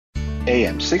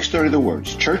AM 630 The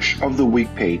Word's Church of the Week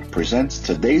page presents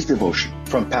today's devotion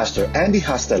from Pastor Andy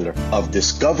Hostetter of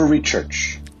Discovery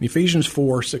Church. In Ephesians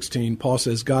 4:16, Paul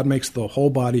says, God makes the whole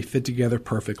body fit together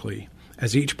perfectly.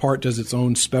 As each part does its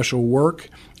own special work,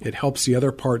 it helps the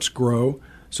other parts grow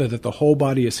so that the whole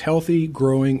body is healthy,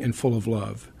 growing, and full of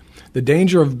love. The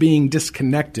danger of being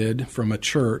disconnected from a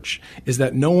church is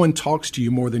that no one talks to you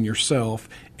more than yourself,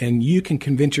 and you can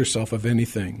convince yourself of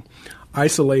anything.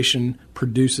 Isolation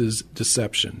produces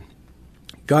deception.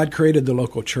 God created the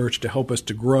local church to help us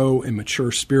to grow and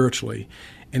mature spiritually,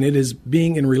 and it is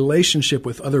being in relationship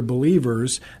with other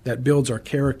believers that builds our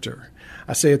character.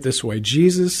 I say it this way: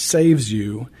 Jesus saves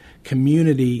you,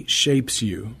 community shapes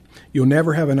you. You'll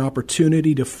never have an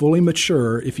opportunity to fully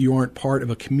mature if you aren't part of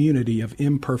a community of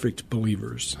imperfect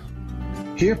believers.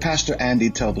 Hear Pastor Andy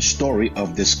tell the story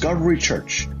of Discovery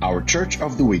Church, our Church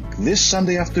of the Week, this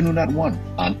Sunday afternoon at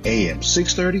 1 on AM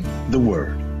 630, The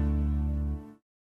Word.